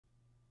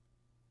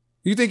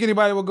You think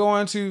anybody would go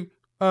into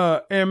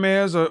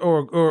Hermes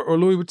or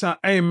Louis Vuitton?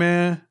 Hey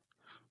man,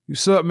 you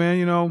sup, man?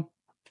 You know,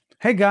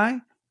 hey guy,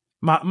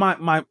 my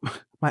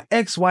my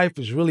ex-wife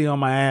is really on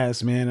my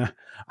ass, man.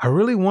 I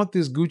really want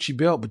this Gucci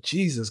belt, but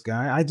Jesus,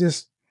 guy,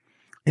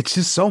 it's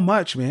just so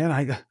much,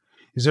 man.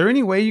 Is there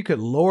any way you could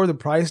lower the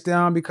price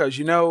down? Because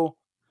you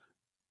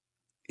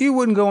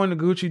wouldn't go into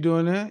Gucci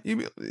doing that.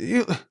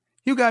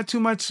 You got too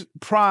much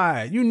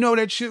pride. You know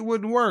that shit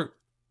wouldn't work.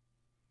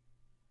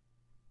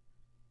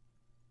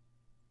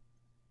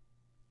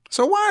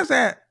 So why is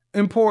that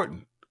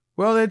important?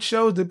 Well, it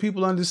shows that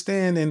people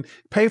understand and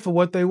pay for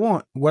what they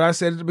want. What I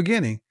said at the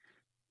beginning.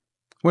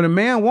 When a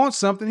man wants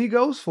something, he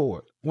goes for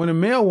it. When a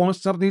male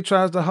wants something, he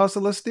tries to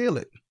hustle or steal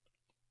it.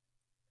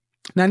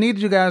 Now, I need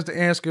you guys to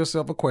ask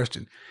yourself a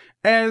question.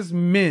 As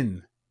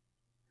men,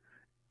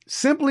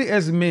 simply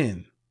as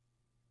men,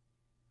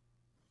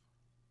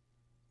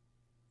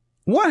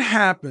 what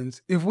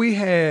happens if we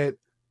had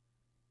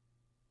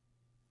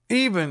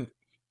even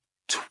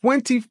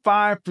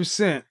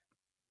 25%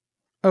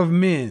 of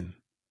men,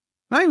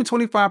 not even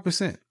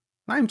 25%,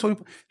 not even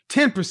 20,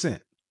 10%?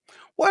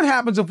 What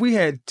happens if we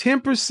had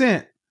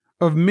 10%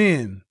 of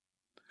men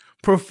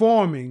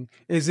performing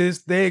as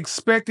if they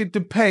expected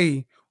to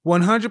pay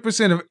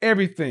 100% of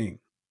everything?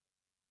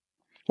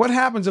 What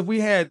happens if we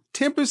had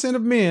 10%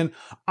 of men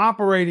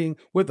operating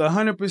with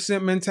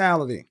 100%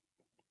 mentality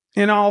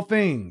in all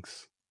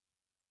things?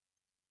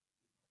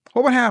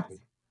 What would happen?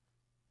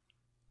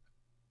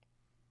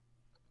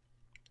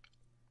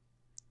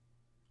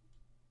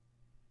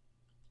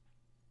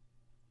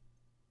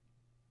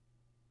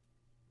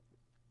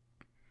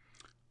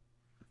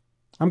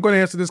 I'm going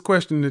to answer this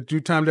question that you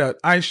timed out.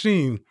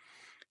 Aishin,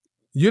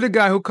 you're the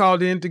guy who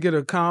called in to get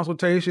a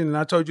consultation, and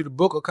I told you to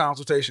book a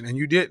consultation, and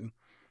you didn't.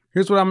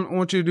 Here's what I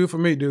want you to do for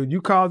me, dude. You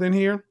called in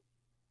here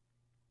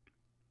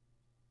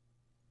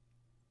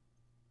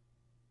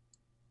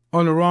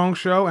on the wrong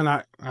show, and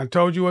I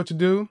told you what to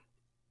do.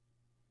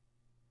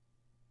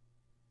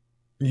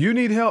 You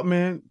need help,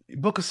 man.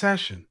 Book a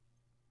session.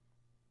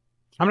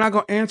 I'm not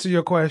going to answer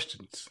your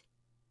questions.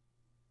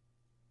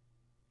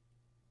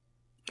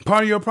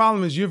 Part of your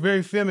problem is you're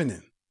very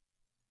feminine.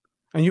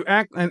 And you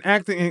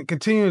acting and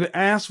continue to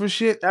ask for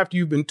shit after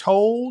you've been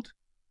told.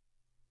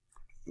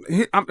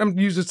 I'm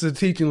using this as a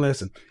teaching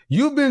lesson.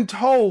 You've been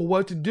told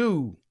what to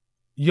do,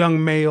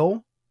 young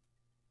male,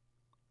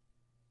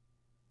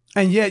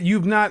 and yet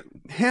you've not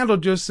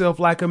handled yourself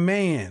like a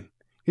man.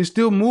 You're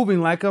still moving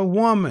like a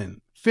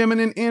woman,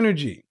 feminine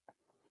energy.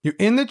 You're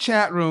in the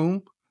chat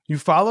room. You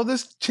follow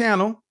this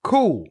channel,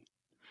 cool.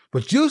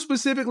 But you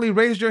specifically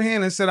raised your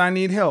hand and said, I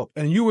need help.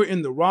 And you were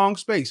in the wrong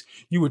space.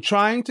 You were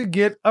trying to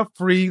get a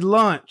free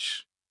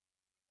lunch.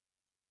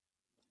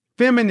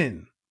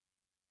 Feminine.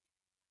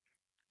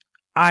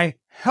 I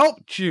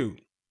helped you,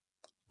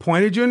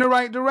 pointed you in the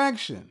right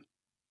direction.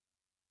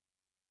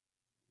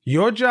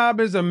 Your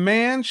job as a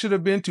man should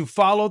have been to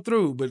follow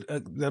through. But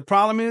the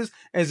problem is,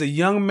 as a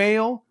young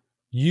male,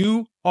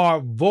 you are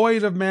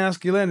void of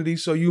masculinity,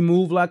 so you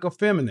move like a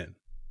feminine.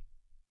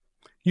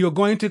 You're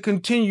going to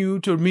continue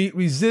to meet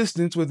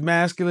resistance with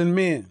masculine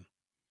men.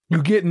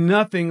 You get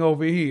nothing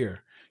over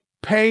here.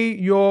 Pay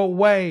your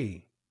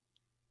way.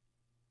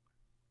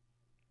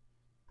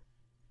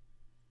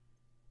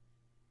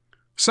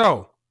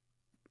 So,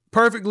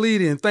 perfect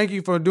lead in. Thank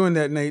you for doing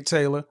that, Nate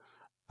Taylor.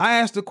 I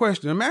asked the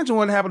question. Imagine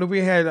what happened if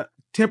we had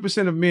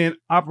 10% of men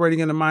operating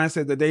in the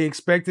mindset that they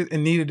expected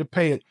and needed to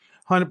pay it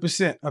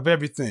 100% of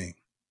everything.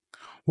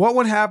 What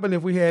would happen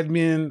if we had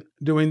men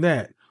doing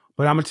that?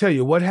 But I'm going to tell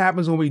you, what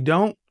happens when we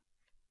don't?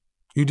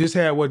 You just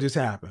had what just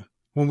happened.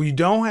 When we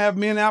don't have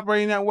men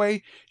operating that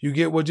way, you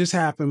get what just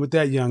happened with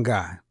that young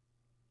guy.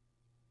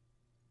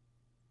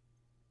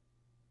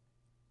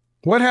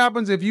 What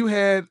happens if you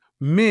had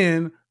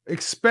men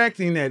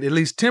expecting that at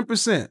least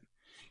 10%?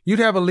 You'd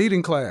have a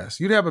leading class.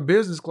 You'd have a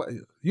business class.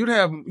 You'd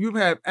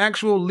have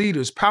actual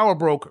leaders, power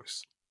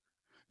brokers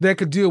that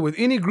could deal with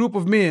any group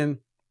of men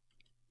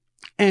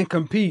and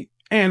compete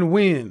and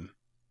win.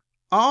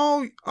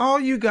 All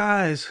you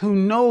guys who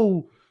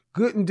know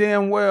good and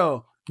damn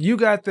well you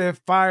got that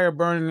fire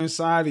burning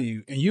inside of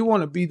you and you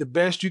want to be the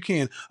best you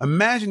can.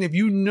 Imagine if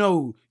you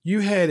know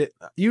you had it,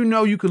 you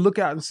know you could look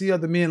out and see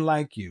other men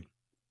like you.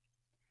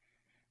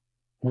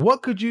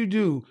 What could you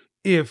do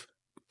if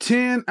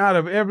 10 out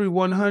of every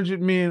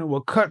 100 men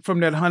were cut from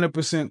that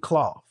 100%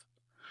 cloth?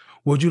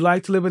 Would you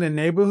like to live in a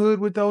neighborhood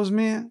with those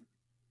men?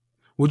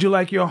 Would you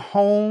like your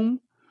home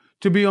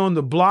to be on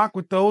the block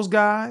with those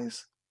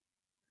guys?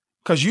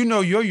 Because you know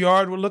your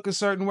yard will look a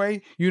certain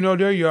way. You know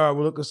their yard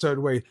will look a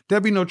certain way.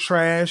 There'll be no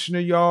trash in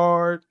the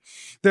yard.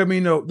 There'll be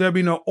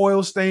no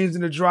oil stains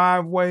in the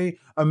driveway.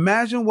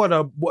 Imagine what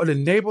a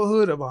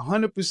neighborhood of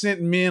 100%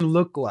 men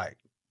look like.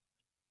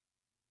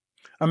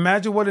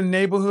 Imagine what a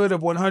neighborhood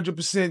of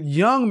 100%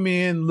 young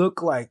men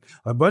look like.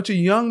 A bunch of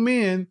young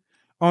men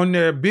on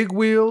their big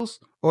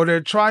wheels or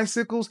their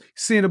tricycles,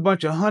 seeing a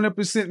bunch of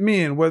 100%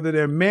 men, whether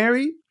they're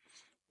married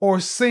or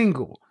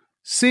single,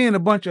 seeing a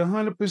bunch of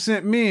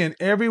 100% men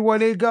everywhere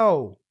they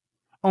go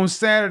on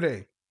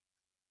Saturday.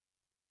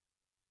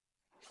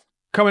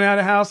 Coming out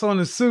of the house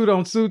on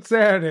suit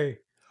Saturday.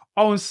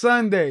 On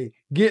Sunday,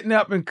 getting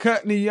up and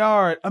cutting the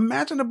yard.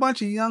 Imagine a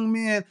bunch of young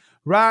men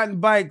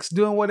riding bikes,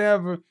 doing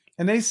whatever,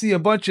 and they see a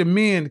bunch of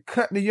men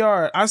cutting the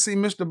yard. I see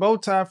Mr.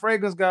 Bowtie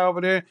Fragrance guy over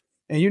there,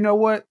 and you know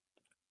what?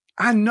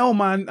 I know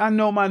my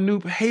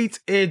noob hates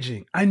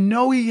edging. I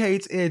know he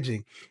hates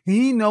edging.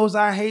 He knows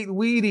I hate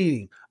weed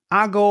eating.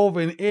 I go over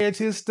and edge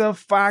his stuff.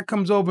 Fi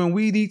comes over and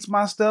weed eats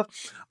my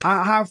stuff.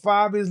 I high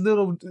five his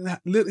Noop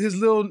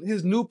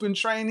in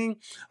training.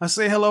 I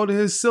say hello to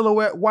his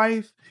silhouette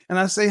wife, and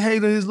I say hey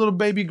to his little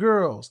baby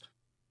girls.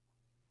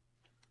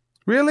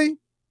 Really?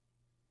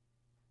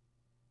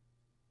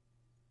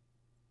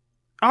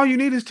 All you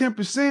need is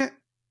 10%.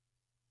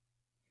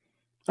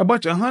 A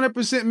bunch of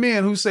 100%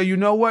 men who say, you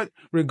know what,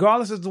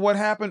 regardless of what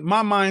happened,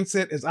 my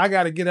mindset is I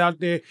got to get out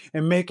there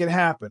and make it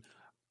happen.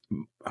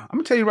 I'm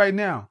going to tell you right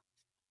now,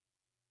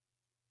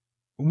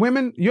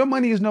 women, your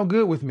money is no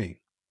good with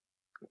me.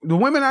 The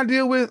women I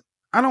deal with,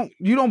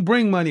 you don't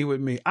bring money with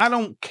me. I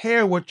don't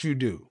care what you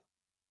do.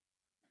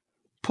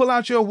 Pull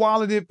out your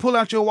wallet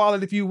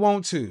if you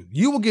want to.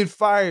 You will get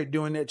fired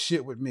doing that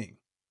shit with me.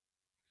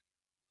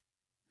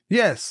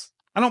 Yes,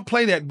 I don't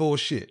play that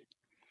bullshit.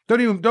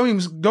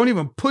 Don't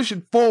even push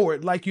it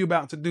forward like you're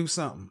about to do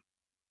something.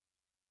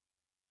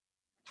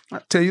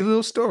 I'll tell you a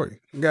little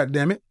story. God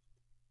damn it.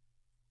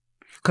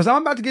 Because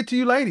I'm about to get to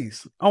you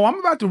ladies. Oh, I'm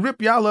about to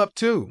rip y'all up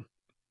too.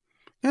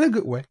 In a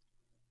good way.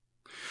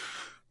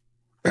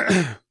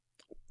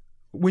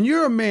 When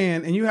you're a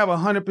man and you have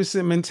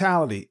 100%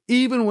 mentality,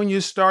 even when you're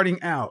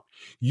starting out,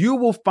 you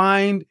will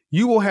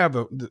have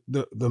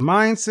the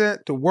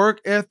mindset, the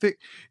work ethic.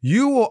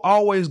 You will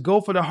always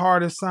go for the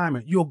hard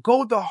assignment. You'll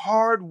go the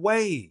hard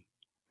way.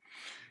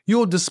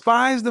 You'll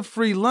despise the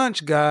free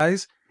lunch,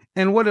 guys.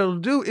 And what it'll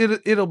do,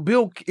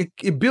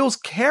 it builds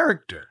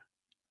character.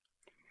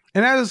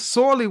 And that is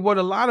sorely what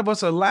a lot of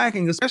us are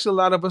lacking, especially a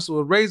lot of us who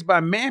were raised by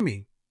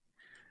Mammy.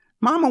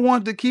 Mama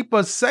wanted to keep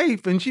us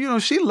safe, and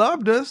she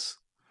loved us,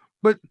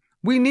 but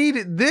we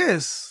needed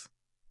this.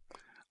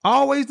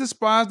 Always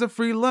despise the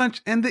free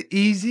lunch and the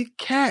easy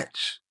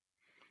catch.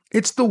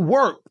 It's the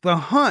work, the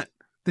hunt,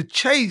 the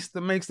chase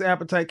that makes the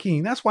appetite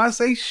keen. That's why I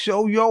say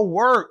show your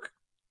work.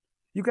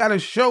 You got to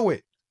show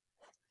it.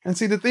 And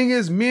see, the thing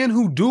is, men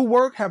who do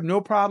work have no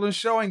problem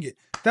showing it.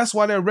 That's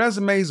why their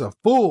resumes are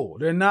full.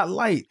 They're not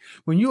light.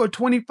 When you are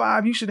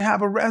 25, you should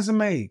have a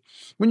resume.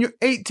 When you're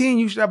 18,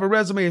 you should have a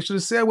resume. It should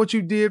have said what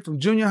you did from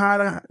junior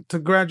high to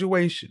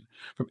graduation.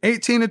 From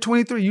 18 to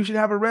 23, you should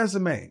have a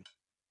resume.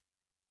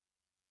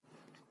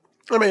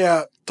 Let me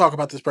talk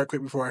about this right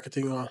quick before I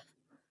continue on.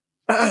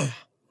 I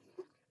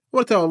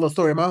want to tell a little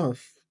story of my own.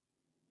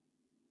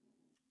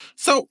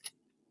 So,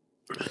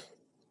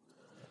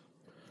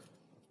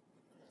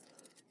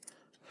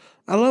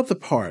 I love the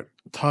part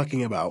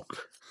talking about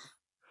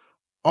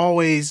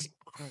always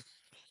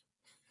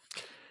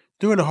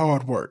doing the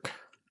hard work.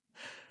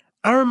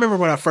 I remember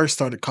when I first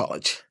started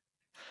college.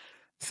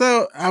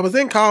 So, I was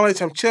in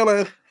college, I'm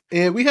chilling,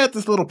 and we had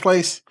this little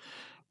place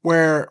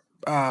where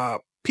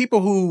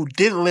people who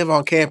didn't live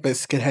on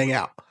campus could hang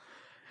out.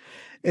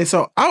 And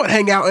so I would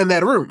hang out in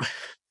that room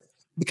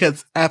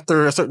because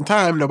after a certain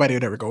time, nobody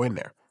would ever go in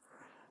there.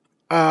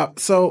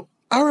 So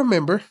I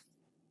remember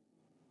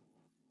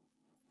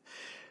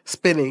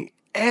spending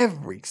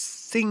every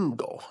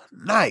single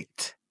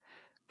night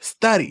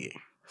studying.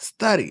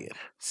 I didn't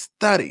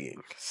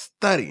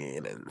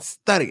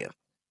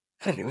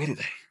do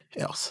anything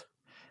else.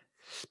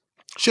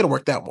 Should have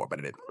worked out more, but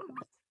I didn't.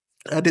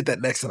 I did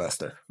that next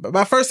semester. But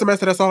my first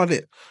semester, that's all I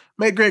did.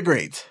 Made great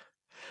grades.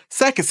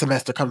 Second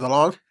semester comes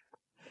along,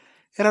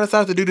 and I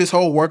decided to do this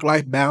whole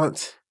work-life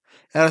balance.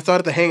 And I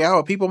started to hang out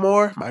with people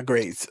more. My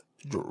grades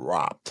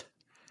dropped.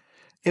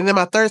 And then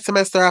my third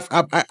semester,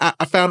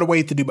 I found a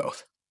way to do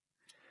both.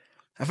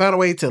 I found a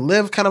way to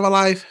live kind of a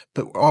life,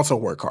 but also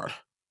work hard.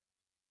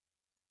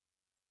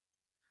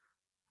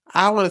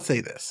 I want to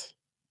say this.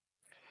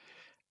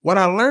 What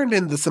I learned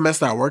in the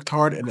semester I worked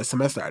hard and the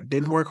semester I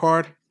didn't work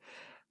hard,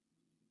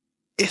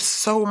 it's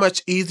so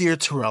much easier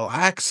to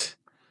relax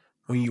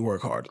when you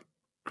work hard.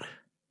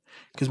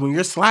 Because when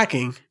you're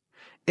slacking,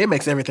 it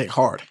makes everything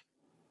hard.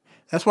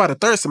 That's why the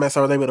third semester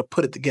I was able to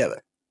put it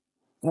together.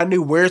 I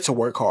knew where to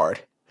work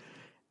hard,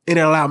 and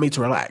it allowed me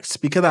to relax.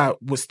 Because I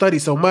would study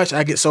so much,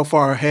 I get so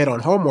far ahead on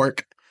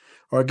homework,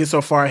 or get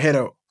so far ahead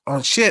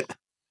on shit,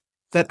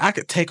 that I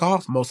could take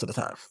off most of the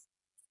time.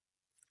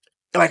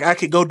 Like, I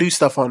could go do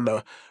stuff on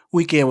the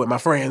weekend with my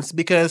friends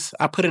because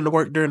I put in the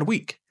work during the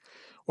week.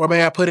 Or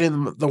maybe I put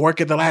in the work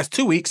in the last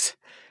 2 weeks,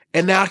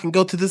 and now I can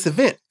go to this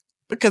event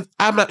because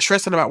I'm not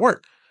stressing about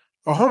work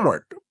or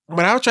homework.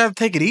 When I was trying to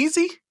take it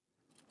easy,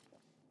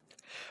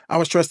 I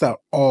was stressed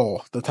out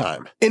all the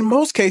time. In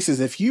most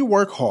cases, if you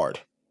work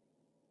hard,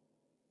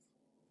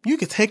 you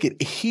can take it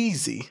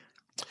easy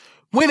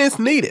when it's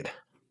needed.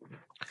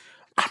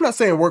 I'm not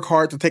saying work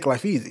hard to take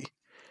life easy,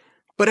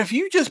 but if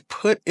you just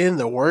put in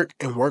the work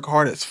and work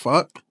hard as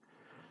fuck,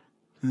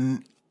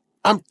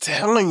 I'm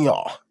telling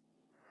y'all,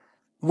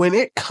 when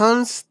it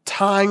comes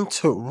time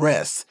to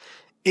rest,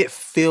 it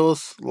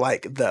feels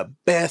like the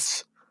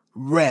best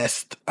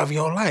rest of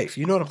your life.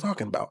 You know what I'm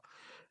talking about.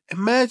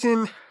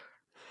 Imagine,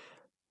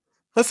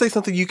 let's say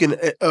something you can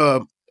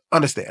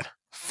understand.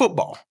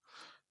 Football.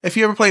 If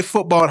you ever played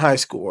football in high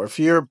school, or if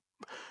you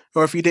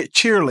did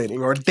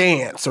cheerleading or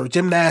dance or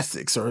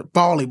gymnastics or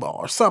volleyball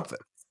or something,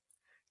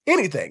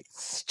 anything,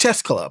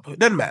 chess club, it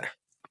doesn't matter.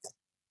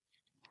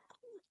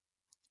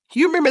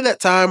 You remember that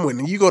time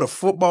when you go to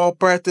football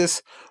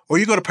practice or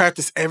you go to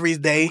practice every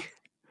day,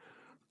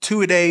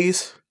 2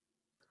 days,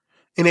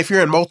 and if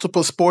you're in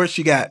multiple sports,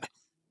 you got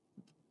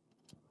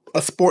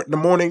a sport in the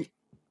morning,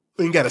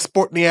 and you got a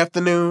sport in the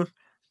afternoon,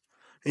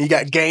 and you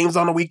got games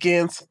on the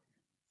weekends.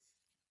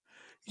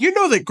 You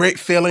know the great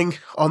feeling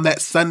on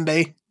that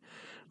Sunday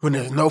when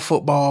there's no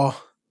football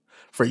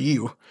for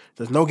you,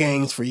 there's no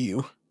games for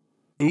you,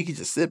 and you can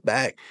just sit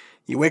back.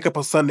 You wake up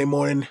on Sunday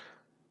morning,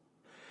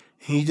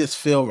 and you just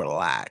feel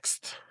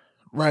relaxed,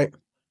 right?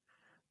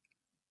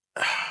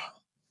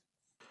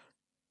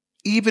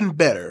 Even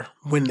better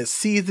when the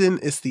season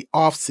is the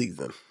off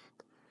season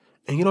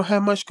and you don't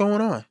have much going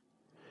on.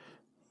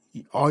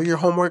 All your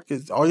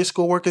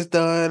schoolwork is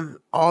done,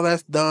 all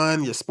that's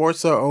done, your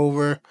sports are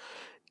over.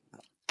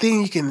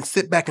 Then you can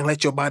sit back and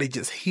let your body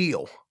just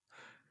heal.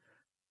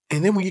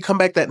 And then when you come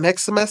back that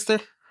next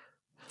semester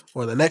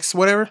or the next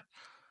whatever,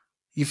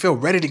 you feel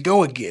ready to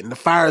go again. The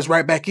fire is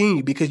right back in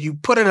you because you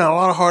put in a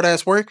lot of hard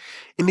ass work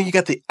and then you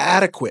got the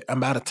adequate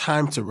amount of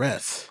time to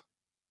rest.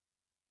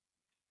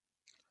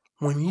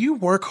 When you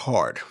work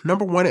hard,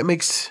 number one, it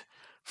makes,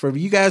 for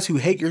you guys who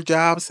hate your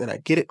jobs, and I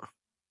get it,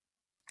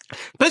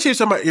 especially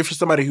if you're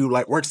somebody who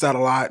like works out a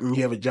lot and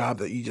you have a job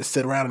that you just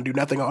sit around and do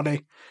nothing all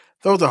day,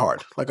 those are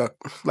hard, like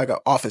a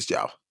office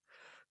job.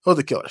 Those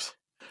are killers.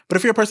 But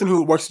if you're a person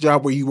who works a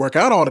job where you work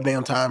out all the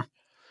damn time,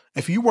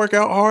 if you work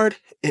out hard,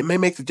 it may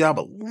make the job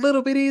a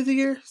little bit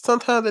easier.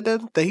 Sometimes it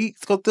doesn't. The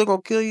heat's still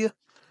gonna kill you.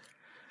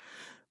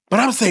 But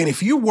I'm saying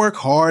if you work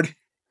hard,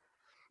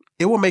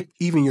 it will make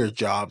even your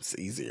jobs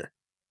easier.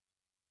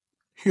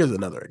 Here's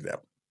another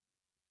example.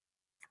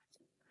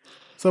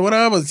 So when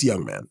I was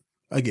young, man,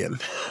 again,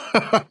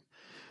 I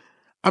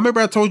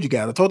remember I told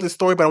this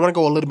story, but I want to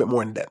go a little bit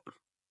more in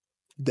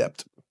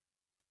depth.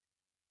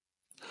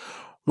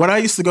 When I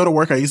used to go to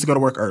work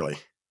early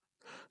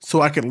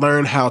so I could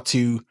learn how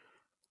to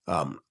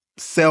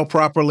sell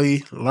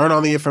properly, learn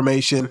on the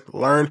information,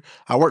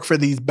 I work for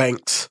these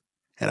banks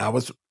and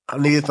I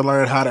needed to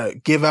learn how to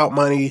give out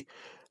money,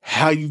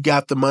 how you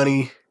got the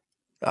money.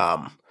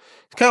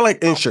 It's kind of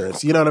like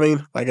insurance, you know what I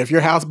mean? Like if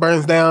your house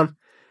burns down,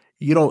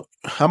 I'm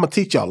going to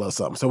teach y'all a little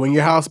something. So when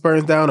your house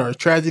burns down or a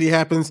tragedy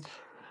happens,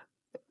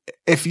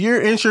 if your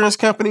insurance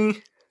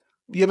company,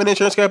 you have an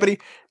insurance company,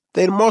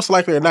 they most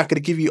likely are not going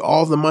to give you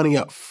all the money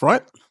up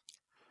front.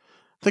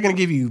 They're going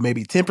to give you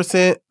maybe 10%,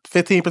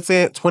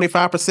 15%,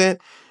 25%,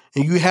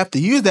 and you have to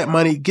use that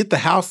money, get the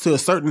house to a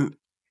certain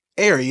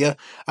area.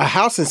 A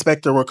house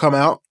inspector will come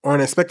out, or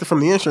an inspector from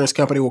the insurance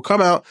company will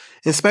come out,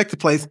 inspect the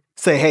place,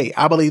 say, hey,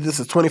 I believe this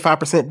is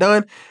 25%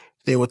 done.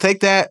 They will take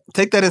that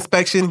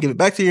inspection, give it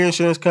back to your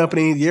insurance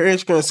company. Your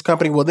insurance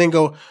company will then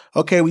go,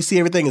 okay, we see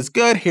everything is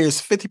good.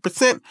 Here's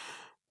 50%.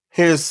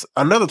 Here's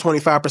another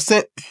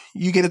 25%.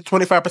 You get it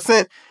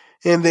 25%,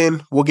 and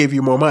then we'll give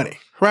you more money,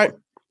 right?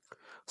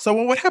 So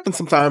what would happen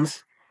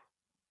sometimes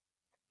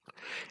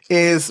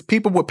is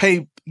people would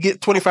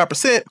get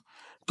 25%,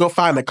 go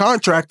find a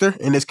contractor,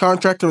 and this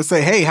contractor would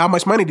say, hey, how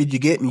much money did you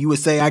get? And you would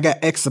say, I got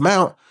X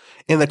amount.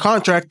 And the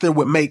contractor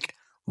would make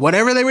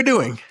whatever they were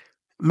doing,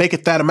 make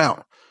it that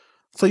amount.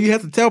 So you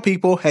have to tell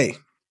people, hey,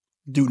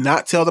 do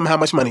not tell them how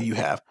much money you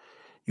have.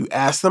 You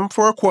ask them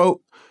for a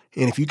quote,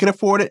 and if you can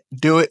afford it,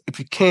 do it. If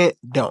you can't,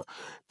 don't.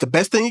 The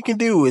best thing you can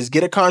do is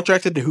get a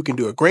contractor who can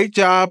do a great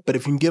job, but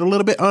if you can get a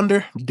little bit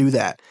under, do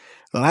that.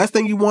 The last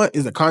thing you want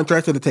is a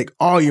contractor to take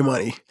all your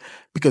money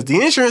because the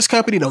insurance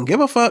company don't give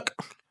a fuck.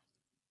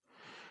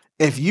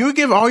 If you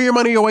give all your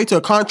money away to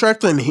a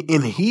contractor and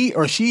he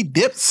or she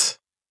dips,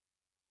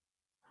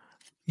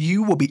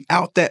 you will be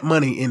out that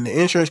money and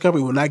the insurance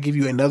company will not give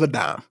you another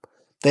dime.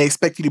 They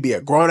expect you to be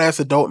a grown-ass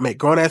adult, make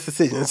grown-ass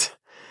decisions,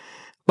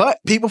 but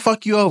people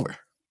fuck you over.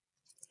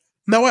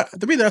 Now, what?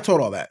 The reason I told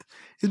all that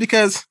is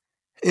because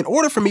in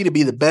order for me to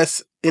be the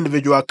best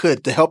individual I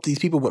could to help these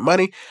people with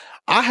money,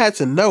 I had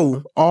to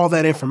know all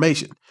that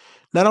information.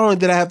 Not only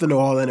did I have to know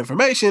all that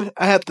information,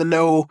 I had to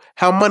know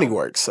how money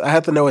works. I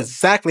had to know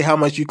exactly how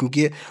much you can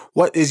get.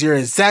 What is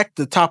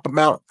the top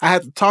amount? I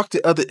had to talk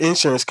to other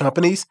insurance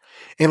companies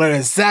and learn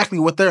exactly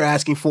what they're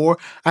asking for.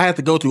 I had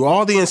to go through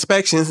all the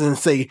inspections and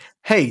say,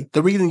 hey,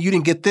 the reason you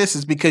didn't get this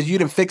is because you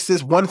didn't fix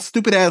this one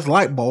stupid ass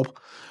light bulb.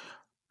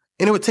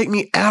 And it would take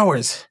me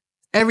hours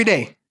every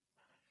day.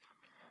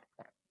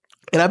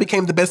 And I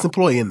became the best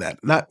employee in that.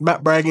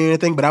 Not bragging or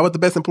anything, but I was the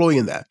best employee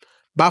in that.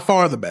 By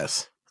far the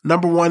best.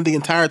 Number one the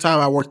entire time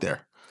I worked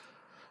there.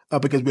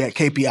 Because we had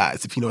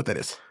KPIs, if you know what that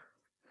is.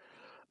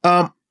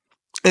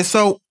 And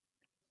so,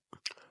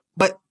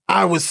 but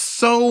I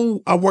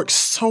worked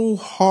so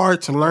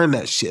hard to learn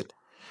that shit.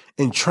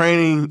 In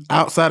training,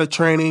 outside of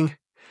training,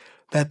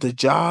 that the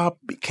job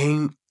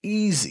became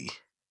easy.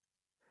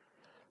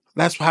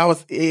 That's how I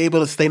was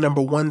able to stay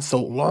number one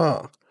so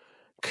long.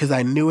 Because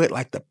I knew it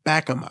like the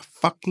back of my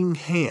fucking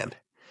hand.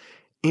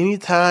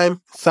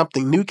 Anytime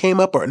something new came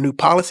up or a new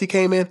policy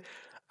came in,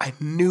 I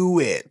knew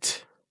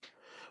it.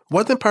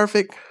 Wasn't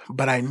perfect,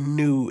 but I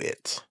knew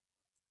it.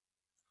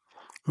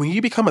 When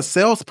you become a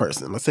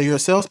salesperson, let's say you're a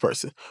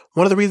salesperson,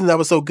 one of the reasons I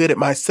was so good at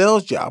my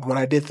sales job when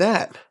I did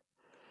that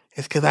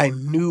is because I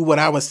knew what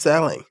I was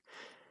selling.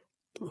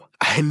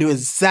 I knew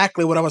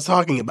exactly what I was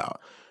talking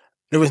about.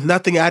 There was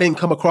nothing I didn't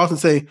come across and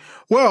say,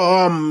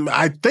 well,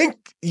 I think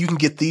you can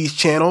get these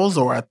channels,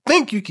 or I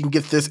think you can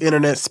get this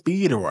internet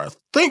speed, or I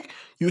think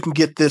you can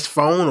get this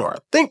phone, or I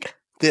think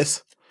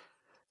this.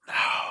 No.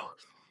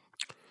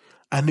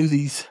 I knew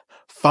these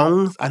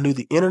phones, I knew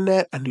the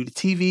internet, I knew the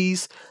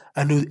TVs,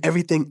 I knew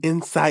everything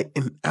inside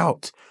and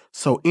out.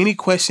 So any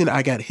question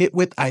I got hit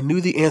with, I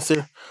knew the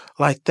answer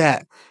like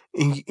that.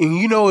 And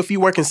you know, if you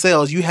work in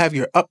sales, you have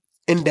your up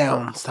and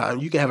downs time.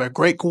 You can have a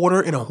great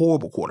quarter and a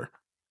horrible quarter.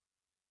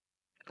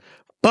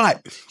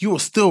 But you will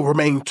still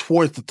remain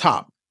towards the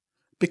top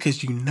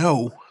because you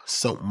know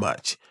so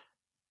much.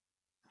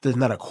 There's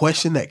not a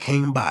question that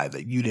came by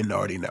that you didn't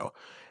already know.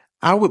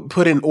 I would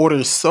put in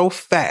orders so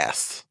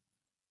fast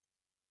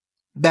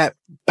that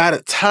by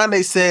the time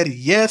they said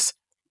yes,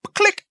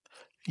 click,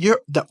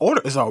 the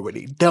order is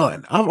already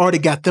done. I've already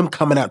got them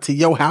coming out to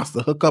your house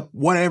to hook up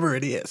whatever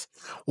it is,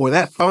 or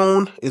that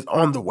phone is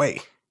on the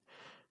way.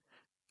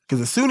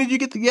 Because as soon as you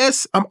get the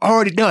yes, I'm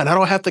already done. I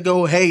don't have to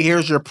go, hey,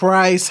 here's your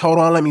price. Hold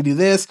on, let me do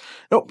this.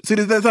 Nope. See,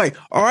 that's like,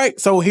 all right,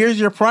 so here's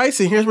your price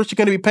and here's what you're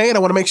going to be paying. I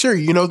want to make sure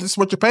you know this is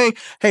what you're paying.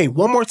 Hey,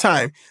 one more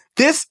time.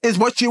 This is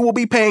what you will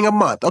be paying a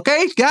month.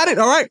 Okay, got it?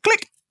 All right,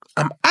 click.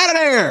 I'm out of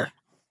there.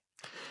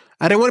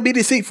 I didn't want to be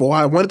deceitful.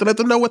 I wanted to let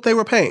them know what they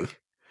were paying.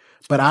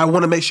 But I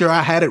want to make sure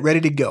I had it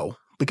ready to go.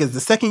 Because the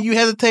second you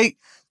hesitate,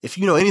 if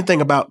you know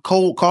anything about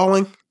cold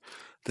calling,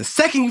 the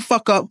second you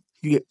fuck up,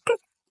 you get...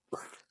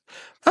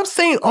 I'm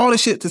saying all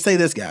this shit to say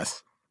this,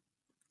 guys.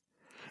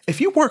 If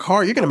you work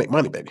hard, you're going to make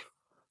money, baby.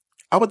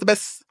 I wasn't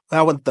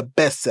the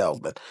best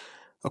salesman,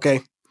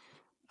 okay?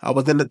 I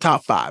was in the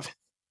top 5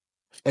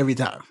 every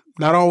time.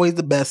 Not always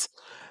the best.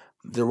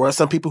 There were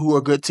some people who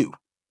were good too.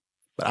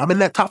 But I'm in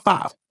that top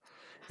 5.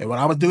 And when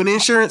I was doing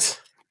insurance,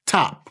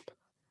 top.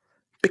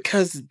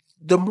 Because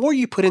the more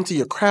you put into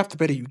your craft, the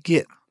better you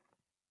get.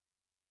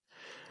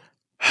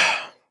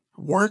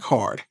 Work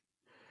hard,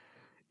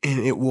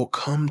 and it will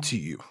come to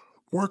you.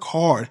 Work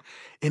hard,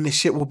 and the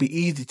shit will be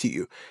easy to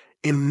you.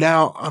 And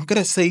now I'm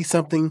going to say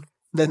something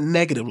that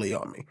negatively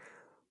on me.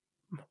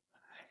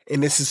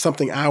 And this is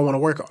something I want to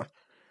work on.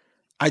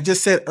 I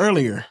just said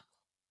earlier,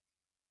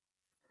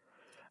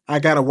 I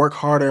got to work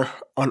harder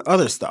on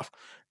other stuff.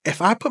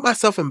 If I put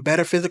myself in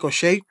better physical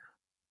shape,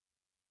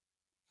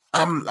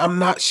 I'm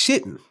not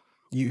shitting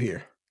you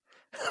here.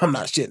 I'm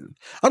not shitting.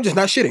 I'm just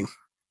not shitting.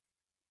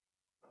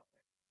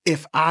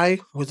 If I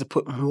was to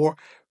put more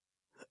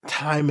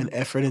time and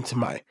effort into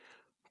my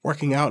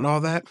working out and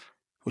all that,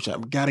 which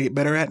I've got to get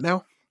better at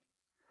now,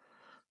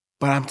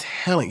 but I'm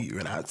telling you,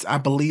 and I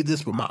believe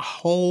this with my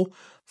whole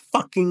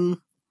fucking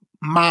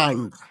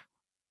mind,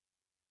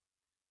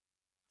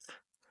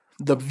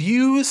 the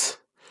views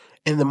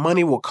and the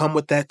money will come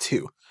with that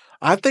too.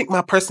 I think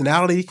my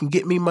personality can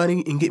get me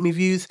money and get me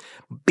views.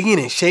 Being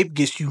in shape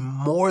gets you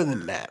more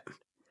than that.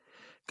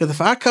 Because if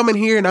I come in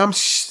here and I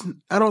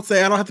don't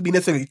have to be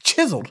necessarily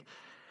chiseled,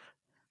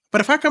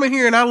 but if I come in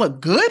here and I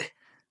look good,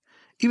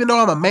 even though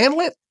I'm a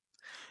manlet,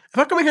 if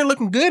I come in here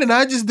looking good and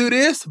I just do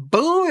this,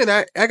 boom, and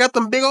I got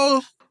them big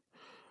old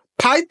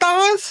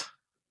pythons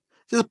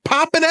just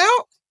popping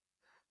out,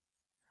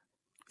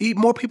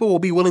 more people will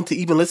be willing to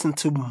even listen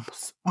to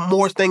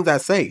more things I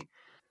say.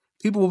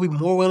 People will be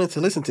more willing to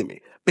listen to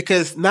me.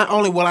 Because not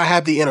only will I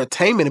have the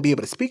entertainment to be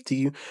able to speak to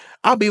you,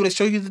 I'll be able to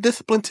show you the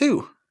discipline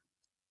too.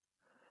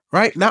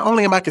 Right? Not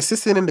only am I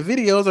consistent in the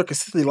videos or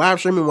consistently live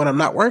streaming when I'm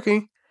not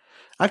working,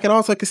 I can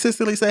also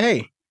consistently say,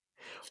 hey,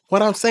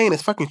 what I'm saying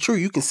is fucking true.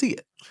 You can see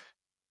it.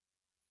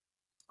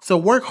 So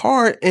work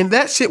hard, and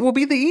that shit will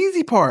be the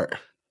easy part.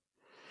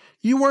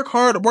 You work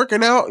hard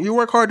working out, you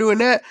work hard doing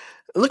that.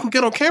 Looking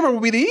good on camera will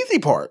be the easy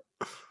part.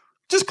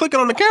 Just clicking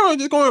on the camera and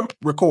just go and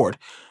record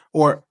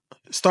or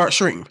start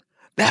stream.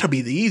 That'll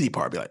be the easy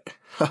part. Be like,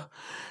 huh.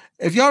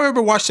 If y'all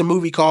ever watched a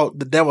movie called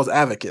The Devil's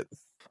Advocate,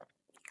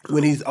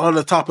 when he's on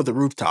the top of the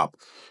rooftop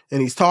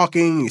and he's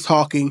talking, and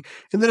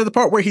then there's the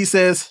part where he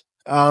says,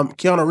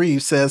 Keanu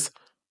Reeves says,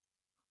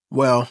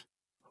 well,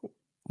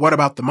 what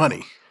about the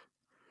money?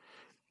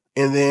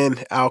 And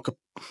then Al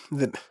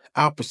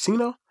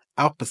Pacino,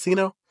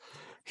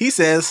 he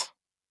says,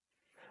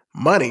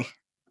 money.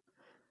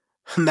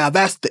 Now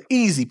that's the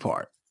easy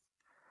part.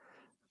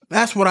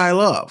 That's what I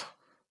love.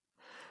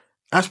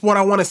 That's what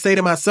I want to say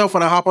to myself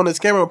when I hop on this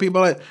camera. When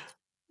people are like,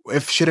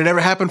 if shit had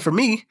ever happened for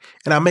me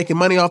and I'm making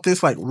money off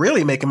this, like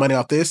really making money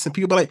off this, and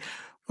people are like,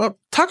 well,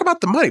 talk about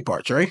the money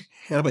part, Trey.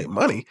 And I'm like,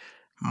 money?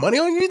 Money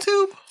on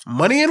YouTube?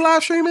 Money in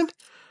live streaming?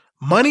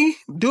 Money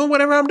doing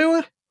whatever I'm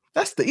doing?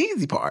 That's the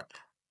easy part.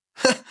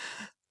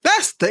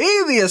 That's the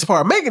easiest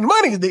part. Making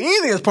money is the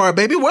easiest part,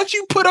 baby. Once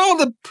you put all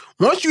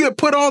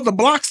the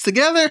blocks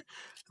together,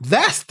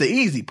 that's the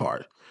easy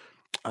part.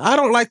 I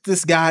don't like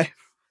this guy.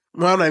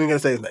 Well, I'm not even gonna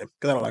say his name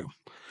because I don't like him.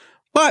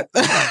 But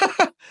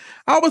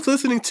I was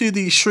listening to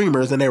these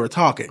streamers and they were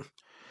talking.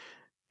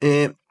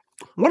 And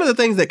one of the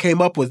things that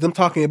came up was them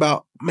talking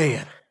about,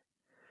 man,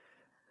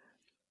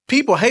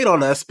 people hate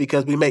on us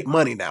because we make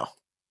money now.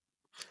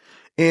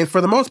 And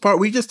for the most part,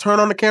 we just turn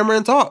on the camera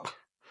and talk.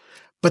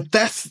 But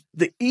that's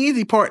the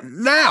easy part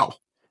now.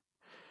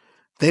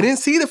 They didn't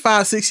see the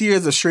 5-6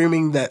 years of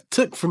streaming that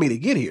took for me to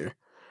get here.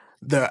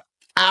 The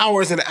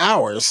hours and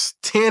hours,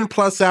 10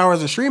 plus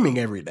hours of streaming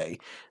every day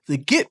to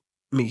get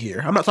me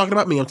here. I'm not talking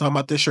about me. I'm talking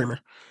about this streamer.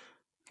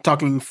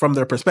 Talking from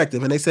their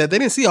perspective. And they said they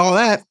didn't see all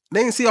that.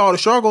 They didn't see all the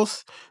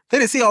struggles. They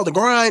didn't see all the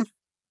grind.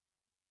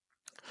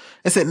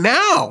 They said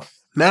now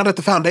that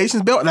the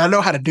foundation's built and I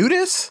know how to do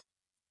this,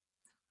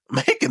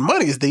 making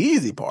money is the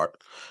easy part.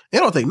 It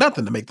don't take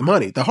nothing to make the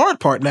money. The hard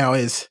part now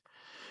is,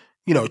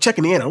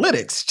 checking the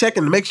analytics,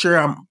 checking to make sure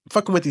I'm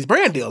fucking with these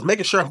brand deals,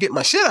 making sure I'm getting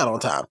my shit out on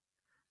time.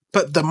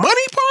 But the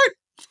money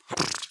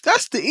part,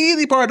 that's the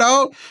easy part,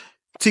 dog.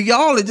 To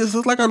y'all, it just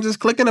looks like I'm just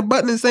clicking a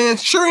button and saying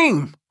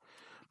stream.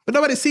 But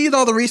nobody sees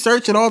all the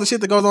research and all the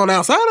shit that goes on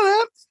outside of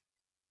that.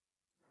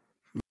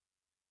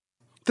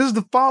 This is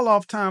the fall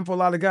off time for a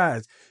lot of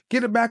guys.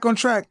 Get it back on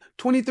track.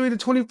 23 to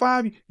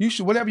 25, you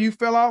should, whatever you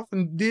fell off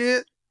and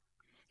did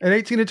at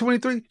 18 to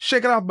 23,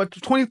 shake it off. But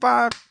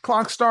 25,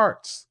 clock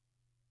starts.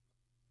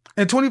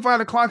 And 25,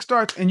 the clock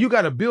starts, and you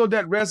got to build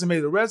that resume.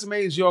 The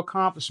resume is your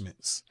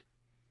accomplishments.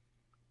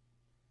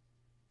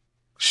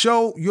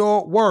 Show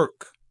your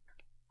work.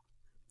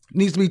 It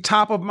needs to be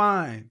top of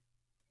mind.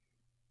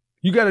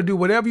 You got to do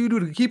whatever you do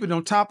to keep it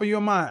on top of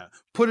your mind.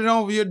 Put it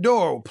over your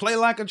door. Play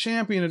like a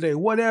champion today.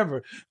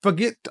 Whatever.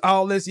 Forget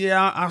all this.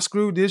 Yeah, I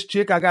screwed this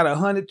chick. I got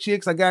 100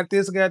 chicks. I got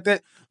this. I got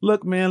that.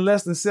 Look, man,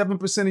 less than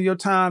 7% of your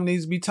time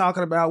needs to be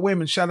talking about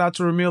women. Shout out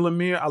to Ramil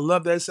Amir. I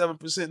love that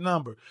 7%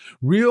 number.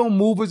 Real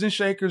movers and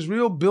shakers,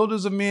 real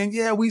builders of men.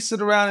 Yeah, we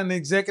sit around in the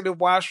executive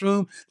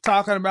washroom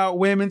talking about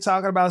women,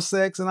 talking about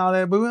sex and all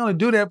that, but we only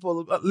do that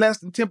for less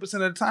than 10% of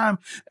the time.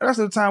 The rest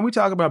of the time, we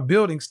talk about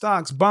building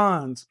stocks,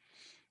 bonds,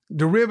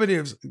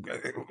 derivatives,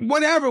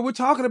 whatever. We're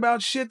talking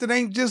about shit that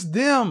ain't just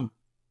them.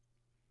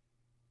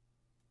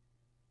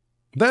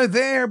 They're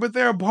there, but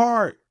they're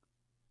apart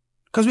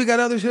because we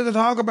got other shit to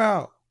talk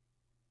about.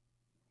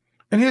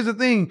 And here's the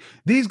thing.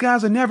 These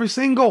guys are never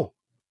single.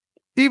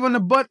 Even the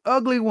butt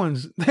ugly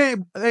ones. They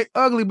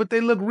ugly, but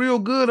they look real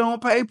good on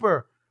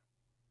paper.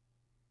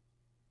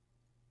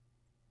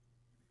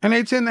 And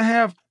they tend to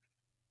have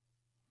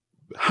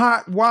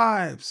hot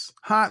wives,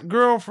 hot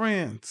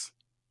girlfriends.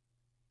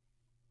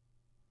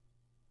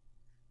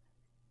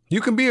 You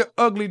can be an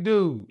ugly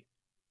dude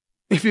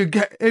if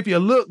you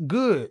look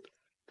good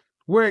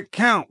where it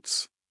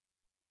counts.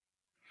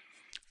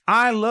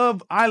 I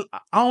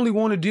only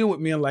want to deal with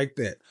men like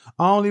that.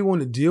 I only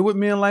want to deal with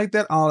men like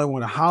that. I only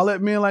want to holler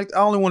at men like that.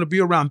 I only want to be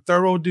around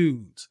thorough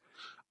dudes.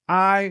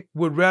 I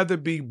would rather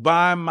be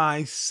by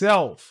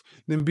myself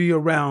than be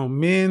around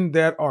men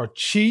that are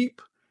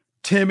cheap,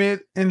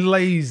 timid, and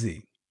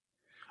lazy.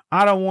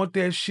 I don't want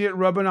that shit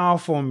rubbing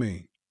off on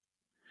me.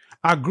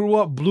 I grew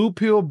up blue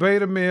pill,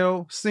 beta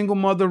male, single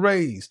mother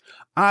raised.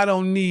 I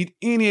don't need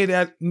any of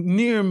that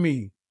near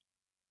me.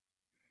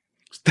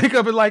 Think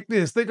of it like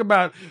this. Think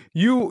about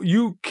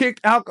you kicked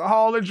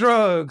alcohol or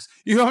drugs.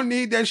 You don't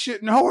need that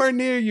shit nowhere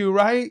near you,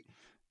 right?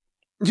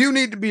 You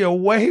need to be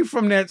away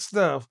from that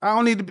stuff. I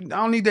don't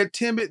need that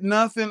timid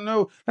nothing.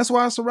 No. That's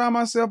why I surround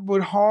myself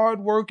with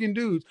hard-working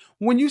dudes.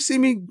 When you see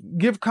me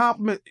give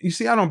compliment, you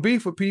see I don't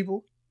beef with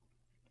people.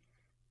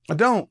 I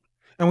don't.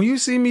 And when you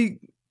see me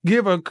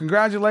give a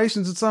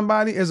congratulations to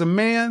somebody as a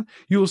man,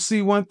 you'll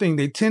see one thing.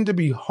 They tend to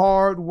be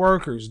hard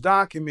workers,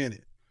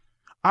 documented.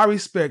 I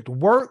respect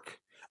work.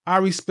 I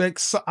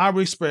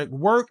respect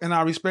work, and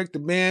I respect the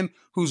man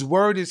whose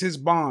word is his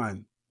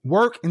bond.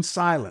 Work and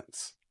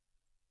silence.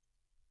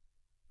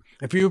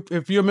 If you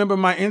remember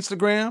my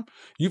Instagram,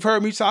 you've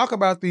heard me talk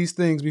about these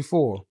things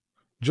before.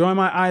 Join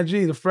my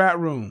IG, the Frat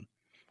Room.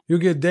 You'll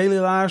get daily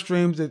live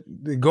streams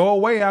that go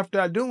away after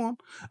I do them.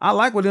 I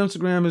like what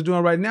Instagram is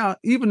doing right now.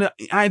 Even the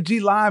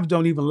IG lives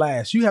don't even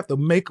last. You have to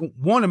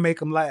want to make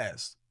them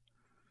last.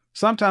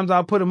 Sometimes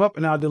I'll put them up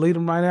and I'll delete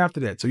them right after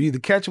that. So you either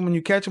catch them when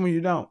you catch them or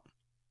you don't.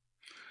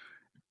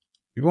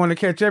 If you want to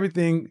catch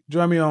everything,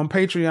 join me on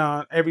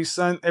Patreon every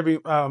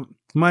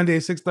Monday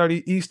at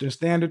 6:30 Eastern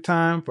Standard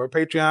Time for a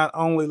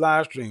Patreon-only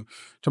live stream.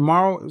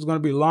 Tomorrow is going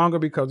to be longer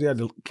because we had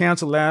to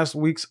cancel last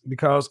week's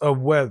because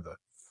of weather.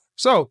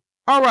 So,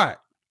 all right.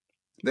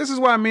 This is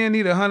why men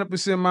need 100%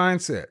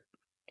 mindset.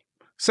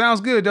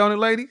 Sounds good, don't it,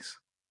 ladies?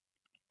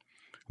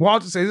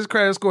 Walter says his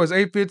credit score is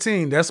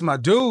 815. That's my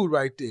dude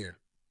right there.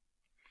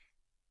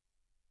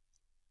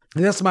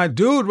 That's my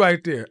dude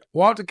right there.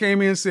 Walter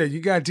came in and said, you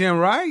goddamn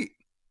right.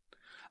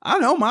 I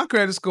know my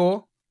credit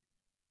score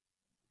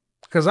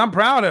because I'm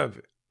proud of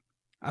it.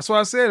 That's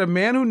why I said a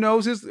man who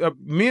knows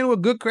men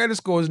with good credit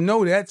scores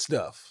know that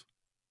stuff.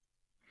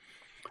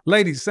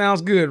 Ladies,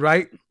 sounds good,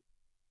 right?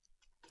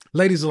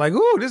 Ladies are like,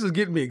 ooh, this is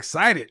getting me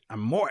excited. I'm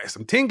moist.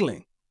 I'm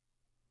tingling.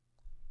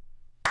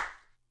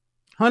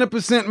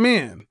 100%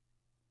 men.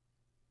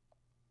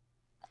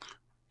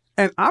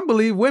 And I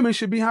believe women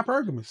should be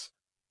hypergamous.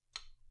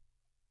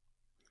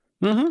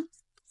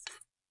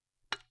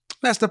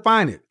 Let's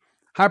define it.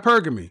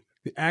 Hypergamy,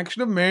 the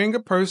action of marrying a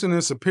person in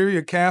a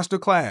superior caste or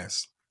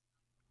class.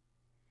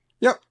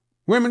 Yep,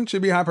 women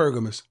should be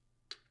hypergamous.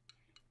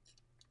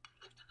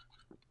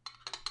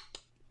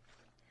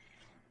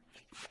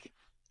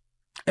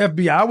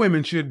 FBI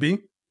women should be.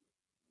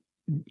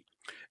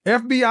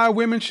 FBI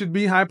women should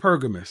be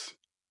hypergamous.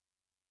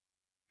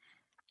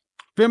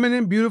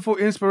 Feminine, beautiful,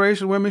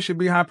 inspirational women should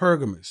be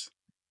hypergamous.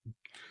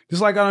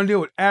 Just like I don't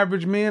deal with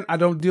average men, I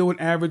don't deal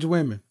with average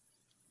women.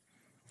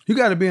 You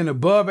got to be an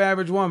above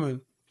average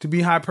woman to be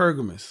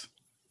hypergamous.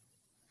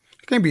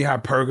 You can't be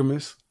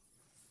hypergamous.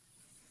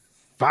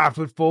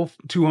 5'4",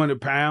 200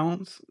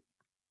 pounds.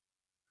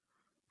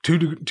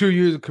 2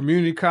 years of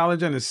community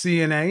college and a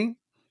CNA.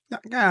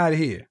 Get out of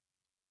here.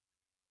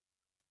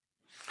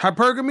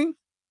 Hypergamy?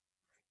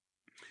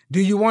 Do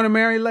you want to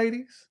marry,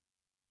 ladies?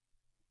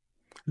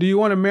 Do you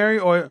want to marry,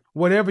 or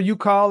whatever you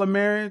call a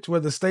marriage,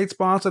 whether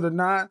state-sponsored or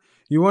not?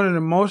 You want an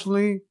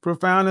emotionally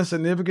profound and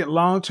significant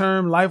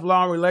long-term,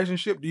 lifelong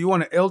relationship? Do you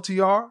want an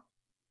LTR?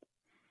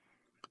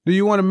 Do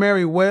you want to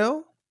marry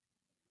well?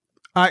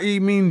 I.e.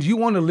 means you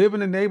want to live in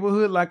the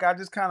neighborhood like I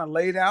just kind of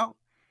laid out?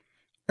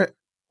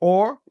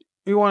 Or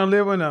you want to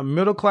live in a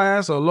middle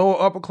class or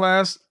lower upper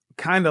class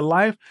kind of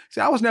life?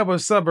 See, I was never a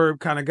suburb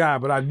kind of guy,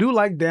 but I do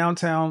like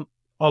downtown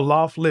or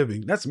loft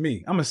living. That's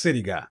me. I'm a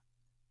city guy.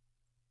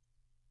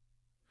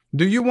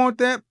 Do you want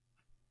that?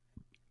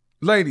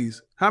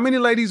 Ladies, how many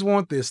ladies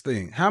want this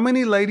thing? How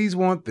many ladies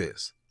want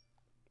this?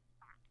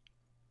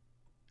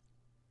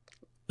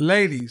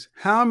 Ladies,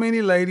 how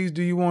many ladies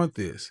do you want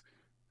this?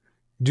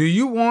 Do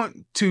you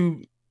want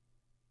to...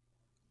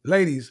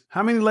 Ladies,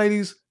 how many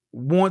ladies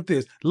want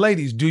this?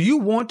 Ladies, do you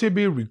want to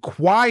be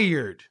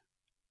required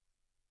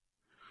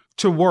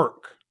to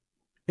work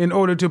in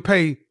order to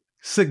pay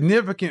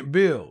significant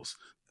bills?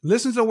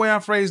 Listen to the way I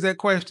phrase that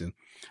question.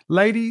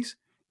 Ladies,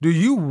 do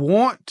you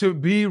want to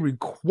be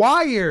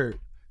required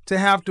to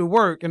have to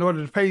work in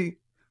order to pay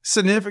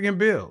significant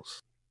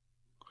bills?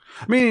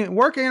 Meaning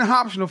work ain't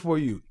optional for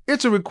you.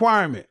 It's a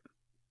requirement.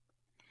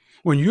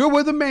 When you're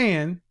with a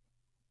man,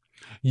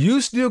 you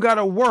still got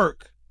to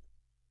work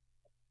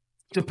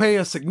to pay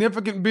a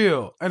significant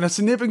bill. And a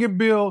significant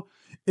bill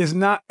is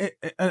not,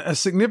 a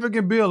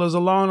significant bill is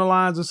along the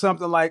lines of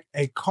something like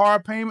a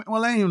car payment.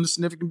 Well, that ain't even a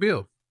significant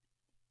bill.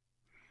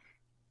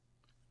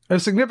 A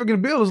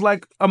significant bill is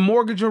like a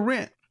mortgage or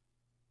rent.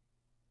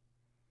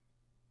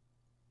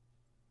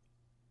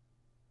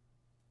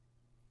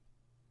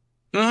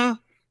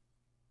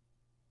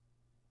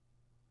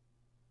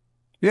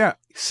 Yeah,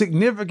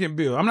 significant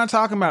bill. I'm not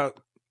talking about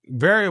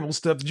variable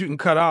stuff that you can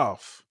cut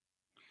off.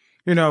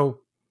 You know,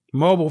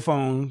 mobile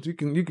phones, you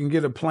can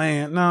get a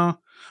plan. No, I'm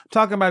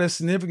talking about a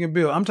significant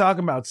bill. I'm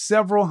talking about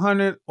several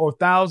hundred or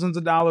thousands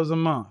of dollars a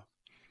month.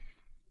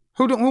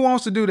 Who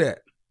wants to do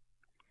that?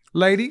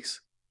 Ladies?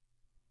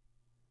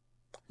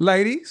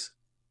 Ladies?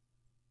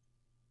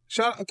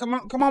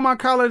 Come on, my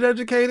college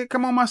educated.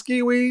 Come on, my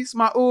ski-wees,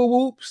 my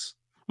whoops,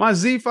 my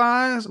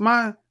Z5s,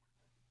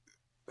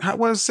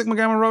 what does Sigma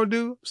Gamma Rho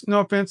do? No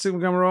offense, Sigma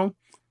Gamma Rho.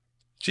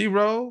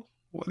 G-Rho,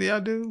 what do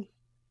y'all do?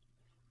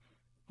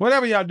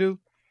 Whatever y'all do.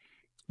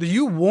 Do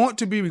you want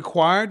to be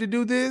required to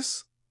do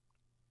this?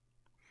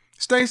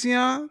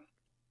 Stacy-Ann?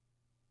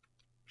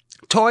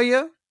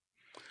 Toya?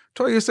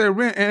 Toya said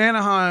rent in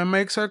Anaheim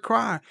makes her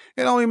cry.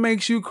 It only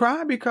makes you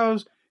cry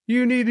because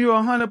you need you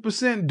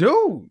 100%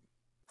 dude.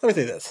 Let me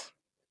say this.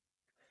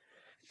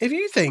 If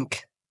you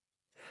think,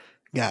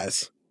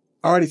 guys,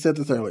 I already said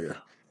this earlier,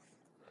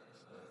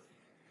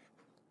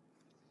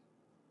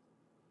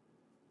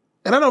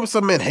 and I know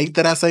some men hate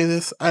that I say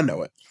this. I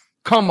know it.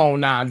 Come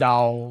on now,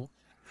 dog.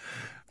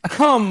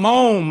 Come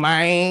on,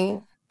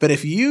 man. But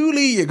if you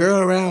leave your girl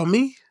around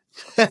me,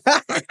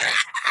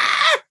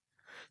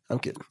 I'm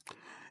kidding.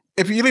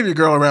 If you leave your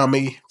girl around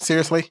me,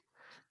 seriously,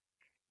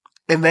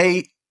 and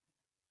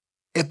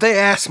if they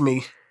ask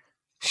me,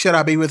 should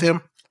I be with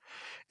him?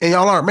 And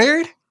y'all aren't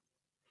married?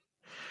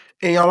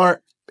 And y'all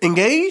aren't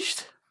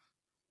engaged?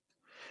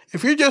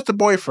 If you're just a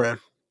boyfriend,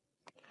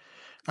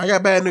 I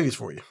got bad news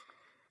for you.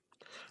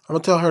 I'm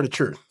going to tell her the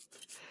truth.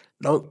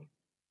 I'm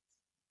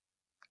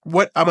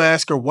going to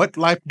ask her, what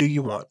life do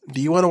you want?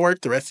 Do you want to work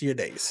the rest of your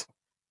days?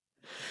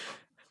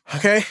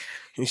 Okay?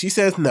 And she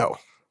says no.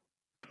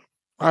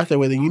 I say,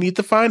 well, then you need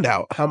to find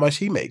out how much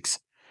he makes,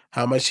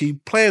 how much he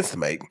plans to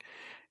make,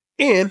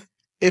 and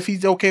if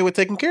he's okay with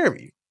taking care of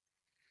you.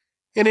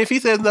 And if he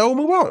says no,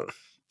 move on.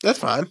 That's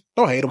fine.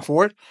 Don't hate him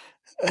for it.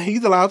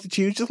 He's allowed to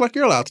choose just like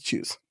you're allowed to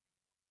choose.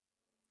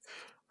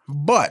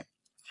 But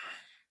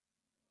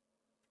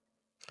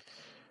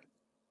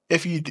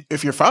if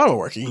you're fine with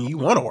working and you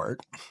want to work,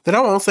 then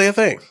I won't say a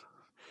thing.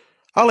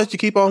 I'll let you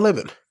keep on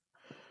living.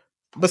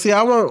 But see,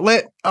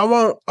 I'll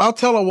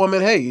tell a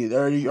woman, hey,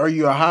 are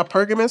you a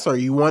hypergamous or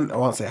I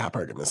won't say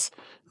hypergamous.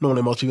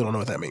 Normally most people don't know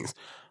what that means.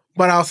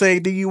 But I'll say,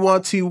 do you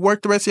want to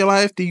work the rest of your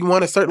life? Do you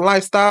want a certain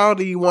lifestyle?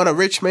 Do you want a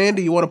rich man?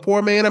 Do you want a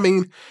poor man? I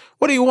mean,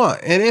 what do you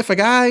want? And if a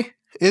guy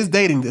is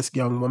dating this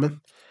young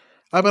woman,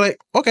 I'll be like,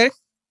 okay,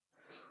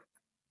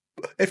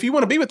 if you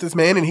want to be with this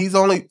man and he's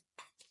only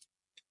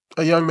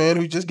a young man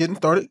who's just getting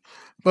started,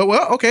 but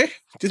well, okay,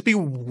 just be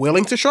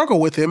willing to struggle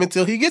with him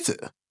until he gets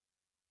it.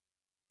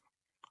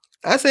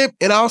 I said,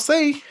 and I'll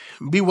say,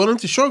 be willing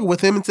to struggle with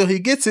him until he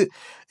gets it,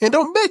 and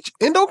don't bitch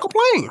and don't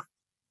complain.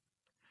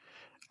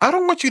 I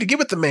don't want you to get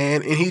with the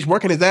man and he's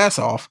working his ass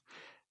off,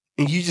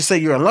 and you just say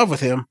you're in love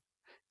with him,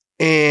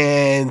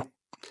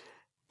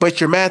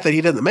 but you're mad that he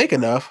doesn't make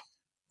enough.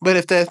 But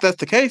if that's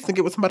the case, then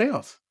get with somebody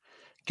else.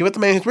 Get with the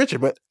man who's richer.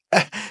 But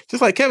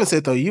just like Kevin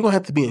said, though, you're gonna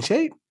have to be in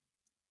shape.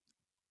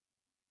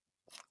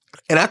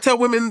 And I tell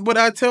women what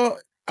I tell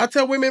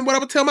women what I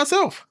would tell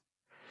myself.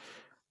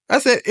 I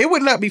said, it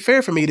would not be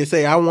fair for me to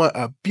say I want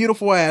a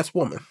beautiful ass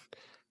woman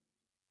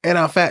and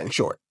I'm fat and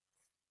short.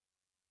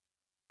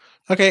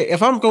 Okay,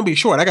 if I'm going to be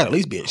short, I got to at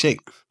least be in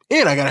shape.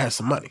 And I got to have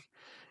some money.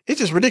 It's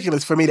just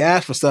ridiculous for me to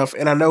ask for stuff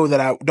and I know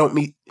that I don't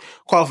meet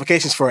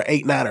qualifications for an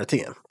 8, 9, or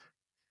 10.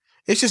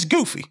 It's just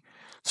goofy.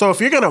 So if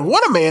you're going to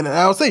want a man,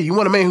 I'll say you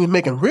want a man who's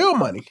making real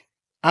money.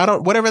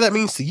 Whatever that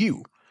means to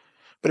you.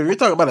 But if you're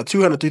talking about a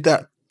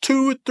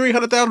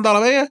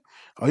 $300,000 man,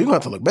 oh, you're going to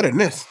have to look better than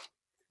this.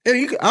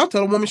 And I'll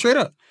tell a woman straight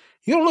up,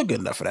 you don't look good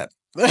enough for that.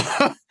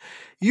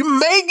 You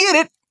may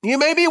get it. You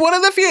may be one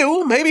of the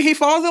few. Maybe he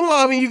falls in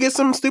love and you get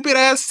some stupid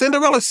ass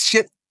Cinderella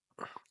shit.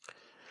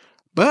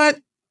 But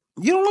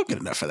you don't look good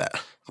enough for that.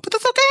 But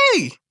that's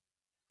okay.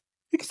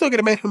 You can still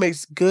get a man who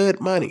makes good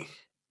money.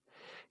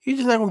 You're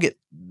just not going to get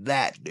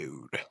that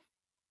dude.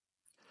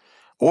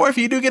 Or if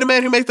you do get a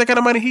man who makes that kind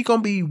of money, he's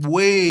going to be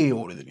way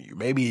older than you.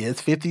 Maybe in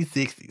his 50s,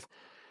 60s.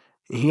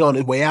 And he on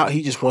his way out,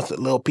 he just wants a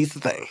little piece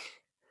of thing.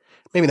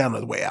 Maybe not on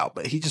his way out,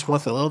 but he just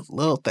wants a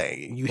little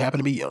thing. And you happen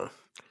to be young.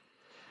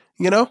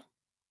 You know?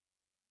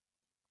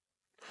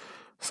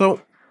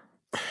 So,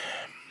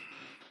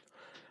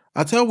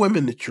 I tell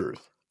women the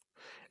truth.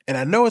 And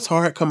I know it's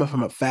hard coming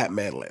from a fat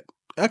manlet.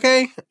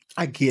 Okay?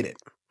 I get it.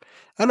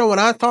 I know when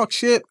I talk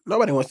shit,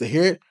 nobody wants to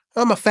hear it.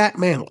 I'm a fat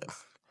manlet.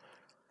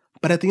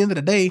 But at the end of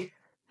the day,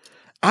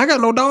 I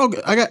got no dog.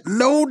 I got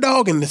no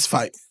dog in this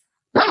fight.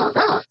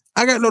 I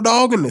got no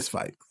dog in this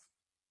fight.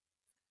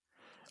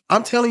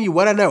 I'm telling you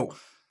what I know.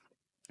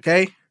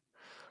 Okay?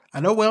 I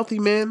know wealthy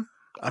men.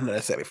 I'm not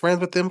necessarily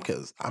friends with them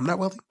because I'm not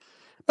wealthy.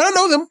 But I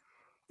know them.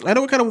 I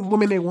know what kind of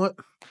women they want.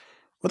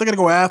 What they're going to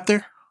go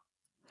after.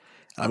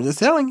 I'm just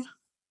telling you.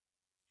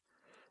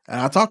 And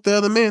I talk to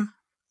other men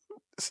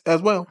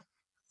as well.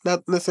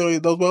 Not necessarily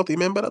those wealthy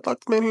men, but I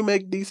talk to men who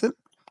make decent.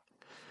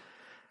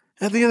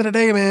 At the end of the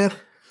day, man,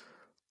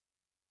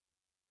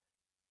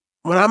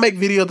 when I make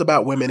videos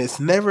about women, it's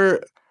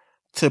never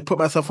to put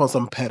myself on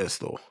some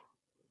pedestal.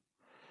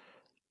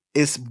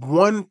 It's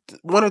one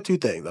or two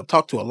things. I've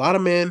talked to a lot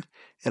of men,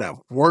 and I've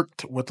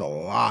worked with a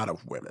lot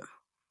of women.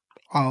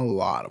 A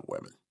lot of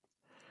women.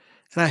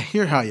 And I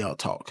hear how y'all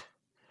talk.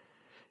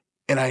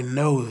 And I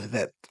know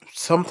that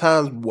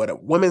sometimes what a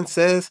woman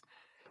says,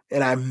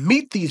 and I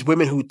meet these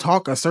women who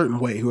talk a certain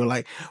way, who are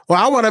like,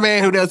 well, I want a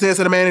man who does this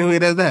and a man who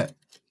does that.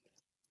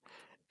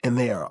 And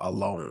they are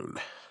alone.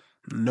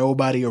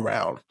 Nobody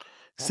around.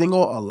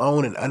 Single,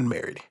 alone, and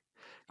unmarried.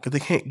 Because they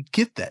can't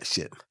get that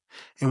shit.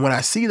 And when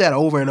I see that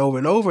over and over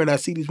and over, and I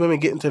see these women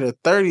get into their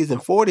 30s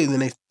and 40s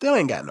and they still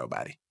ain't got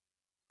nobody.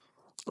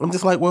 I'm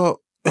just like,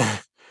 well,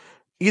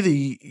 either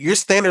your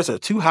standards are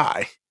too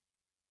high.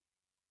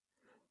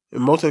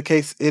 In most of the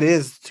case, it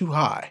is too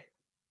high.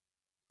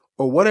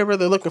 Or whatever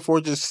they're looking for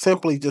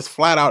just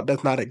flat out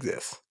does not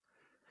exist.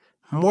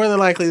 More than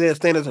likely, their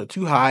standards are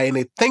too high and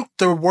they think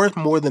they're worth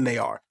more than they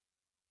are.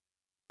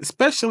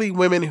 Especially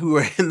women who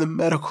are in the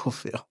medical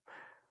field.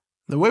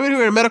 The women who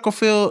are in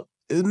the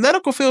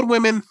medical field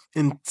women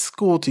and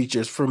school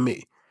teachers, for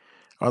me,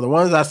 are the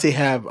ones I see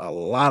have a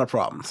lot of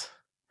problems.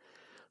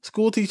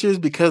 School teachers,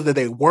 because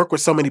they work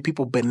with so many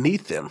people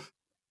beneath them,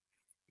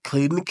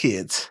 including the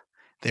kids.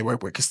 They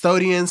work with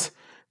custodians.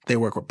 They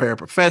work with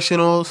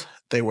paraprofessionals.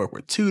 They work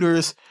with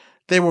tutors.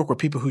 They work with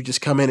people who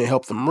just come in and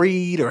help them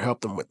read or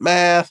help them with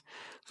math.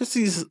 Just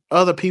these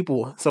other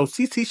people. So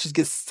these teachers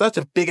get such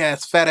a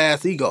big-ass,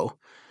 fat-ass ego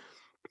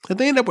that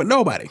they end up with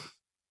nobody.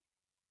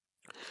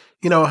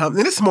 You know, and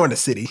this is more in the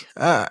city.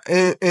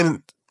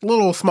 In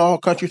little small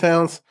country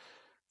towns,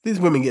 these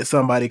women get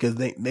somebody because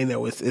they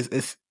know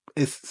it's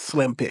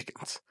slim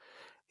pickings.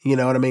 You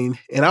know what I mean?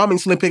 And I don't mean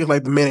slim pickings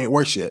like the men ain't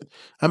worth shit.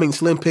 I mean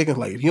slim pickings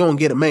like if you don't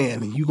get a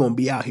man, then you're going to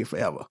be out here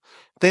forever.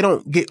 They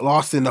don't get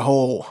lost in the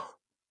whole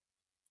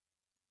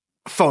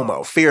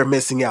FOMO, fear of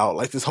missing out,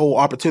 like this whole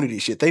opportunity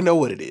shit. They know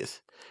what it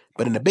is.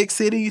 But in the big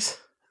cities,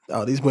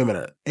 oh, these women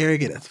are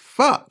arrogant as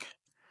fuck.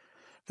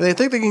 They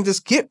think they can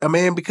just get a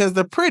man because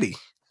they're pretty.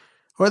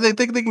 Or they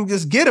think they can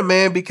just get a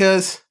man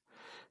because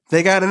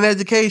they got an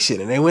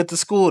education and they went to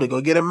school to go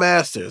get a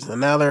master's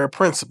and now they're a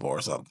principal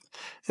or something.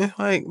 It's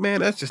like,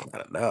 man, that's just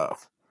not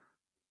enough.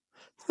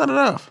 It's not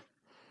enough.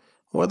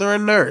 Or they're a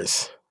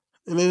nurse.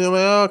 And then they're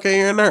like, oh, okay,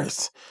 you're a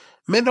nurse.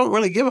 Men don't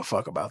really give a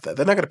fuck about that.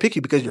 They're not going to pick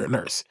you because you're a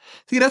nurse.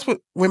 See, that's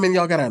what women,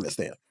 y'all got to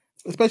understand.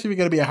 Especially if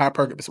you're going to be a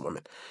hypergamous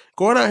woman.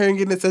 Going out here and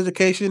getting this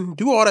education,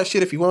 do all that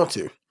shit if you want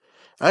to.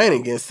 I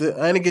ain't against it.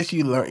 I ain't against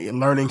you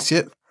learning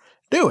shit.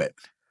 Do it.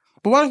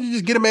 But why don't you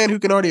just get a man who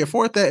can already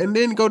afford that and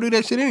then go do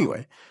that shit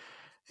anyway?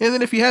 And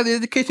then if you have the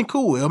education,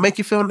 cool. It'll make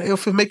you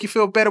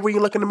feel better when you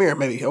look in the mirror,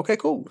 maybe. Okay,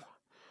 cool.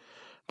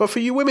 But for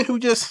you women who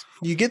just,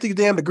 you get these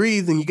damn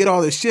degrees and you get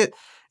all this shit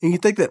and you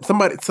think that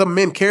some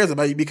men cares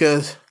about you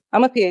because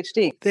I'm a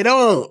PhD. They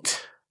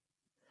don't.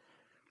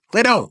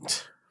 They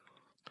don't.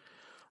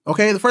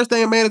 Okay, the first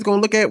thing a man is going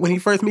to look at when he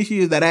first meets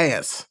you is that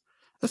ass.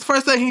 That's the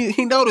first thing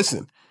he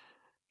noticing.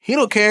 He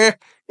don't care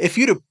if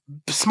you're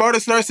the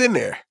smartest nurse in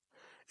there.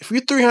 If you're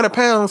 300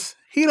 pounds,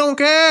 he don't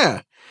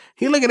care.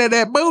 He looking at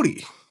that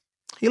booty.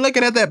 He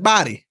looking at that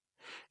body.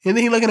 And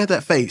then he looking at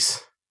that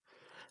face.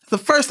 It's the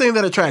first thing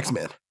that attracts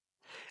men.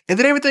 And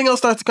then everything else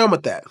starts to come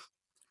with that.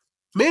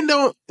 Men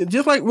don't,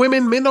 just like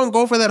women, men don't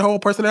go for that whole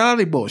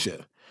personality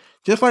bullshit.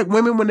 Just like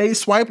women, when they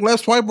swipe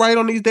left, swipe right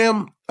on these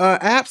damn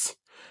apps,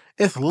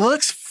 it's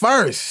looks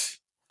first.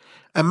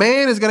 A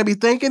man is going to be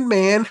thinking,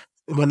 man,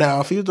 well, now,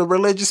 if he's a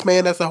religious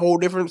man, that's a whole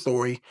different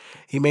story.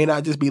 He may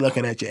not just be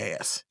looking at your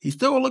ass. He's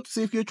still going to look to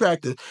see if you're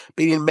attractive,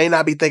 but he may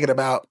not be thinking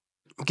about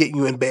getting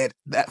you in bed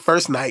that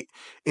first night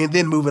and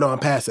then moving on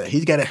past that.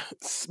 He's got to,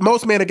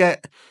 most men have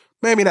got,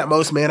 maybe not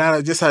most men, I don't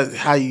know just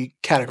how you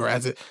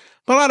categorize it,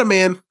 but a lot of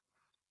men,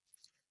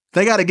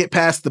 they got to get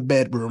past the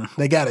bedroom.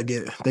 They got to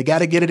get it. They got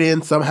to get it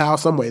in somehow,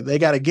 some way. They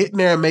got to get in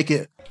there and make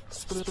it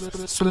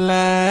splash.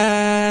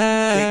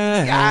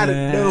 They got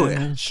to do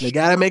it. They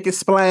got to make it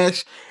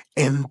splash,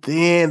 and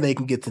then they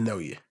can get to know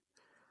you.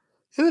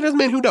 And then there's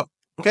men who don't,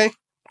 okay?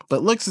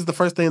 But looks is the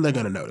first thing they're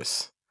going to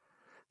notice.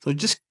 So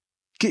just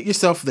get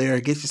yourself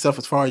there. Get yourself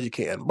as far as you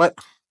can. But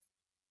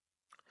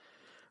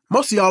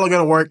most of y'all are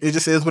going to work. It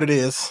just is what it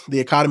is.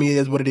 The economy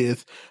is what it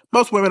is.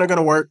 Most women are going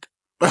to work.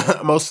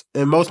 most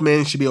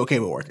men should be okay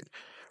with working.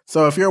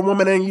 So if you're a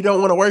woman and you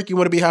don't want to work, you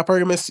want to be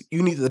hypergamous,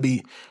 you need to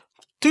be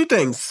two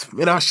things.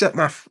 And I'll shut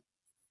my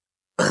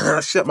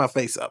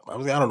face up. I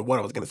don't know what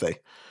I was gonna say.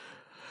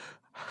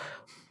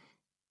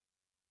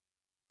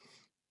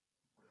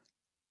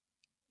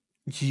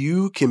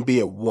 You can be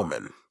a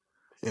woman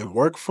and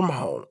work from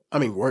home.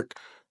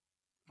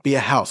 Be a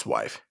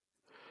housewife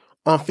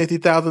on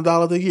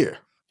 $50,000 a year.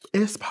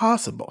 It's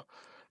possible.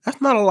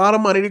 That's not a lot of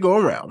money to go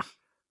around.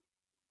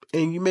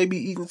 And you may be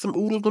eating some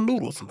oodles and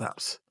noodles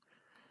sometimes.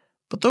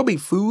 But there'll be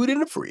food in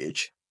the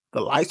fridge.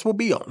 The lights will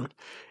be on.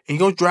 And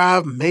you'll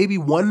drive maybe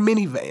one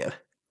minivan.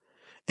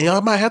 And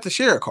y'all might have to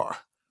share a car.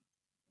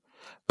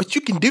 But you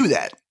can do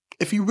that.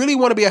 If you really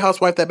want to be a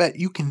housewife that bad,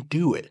 you can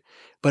do it.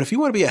 But if you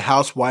want to be a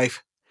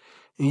housewife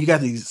and you got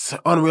these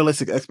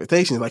unrealistic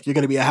expectations, like you're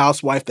going to be a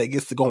housewife that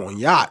gets to go on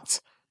yachts.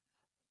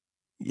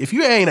 If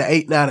you ain't an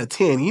 8, 9, or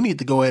 10, you need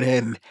to go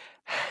ahead and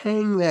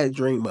hang that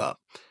dream up.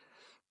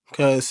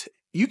 Because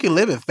you can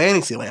live in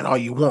fantasy land all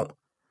you want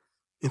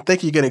and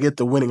think you're going to get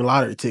the winning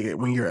lottery ticket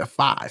when you're at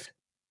 5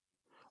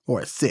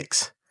 or at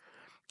 6.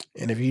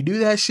 And if you do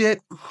that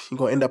shit, you're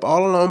going to end up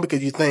all alone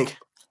because you think,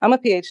 I'm a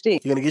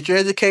PhD. You're going to get your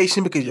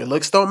education because your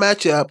looks don't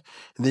match up,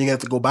 and then you're going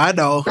to have to go buy a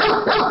dog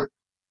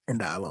and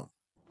die alone.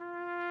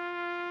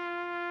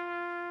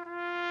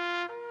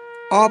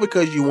 All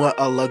because you want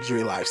a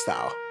luxury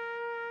lifestyle.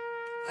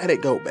 Let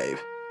it go, babe.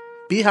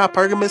 Be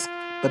hypergamous,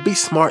 but be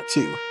smart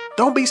too.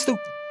 Don't be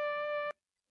stupid.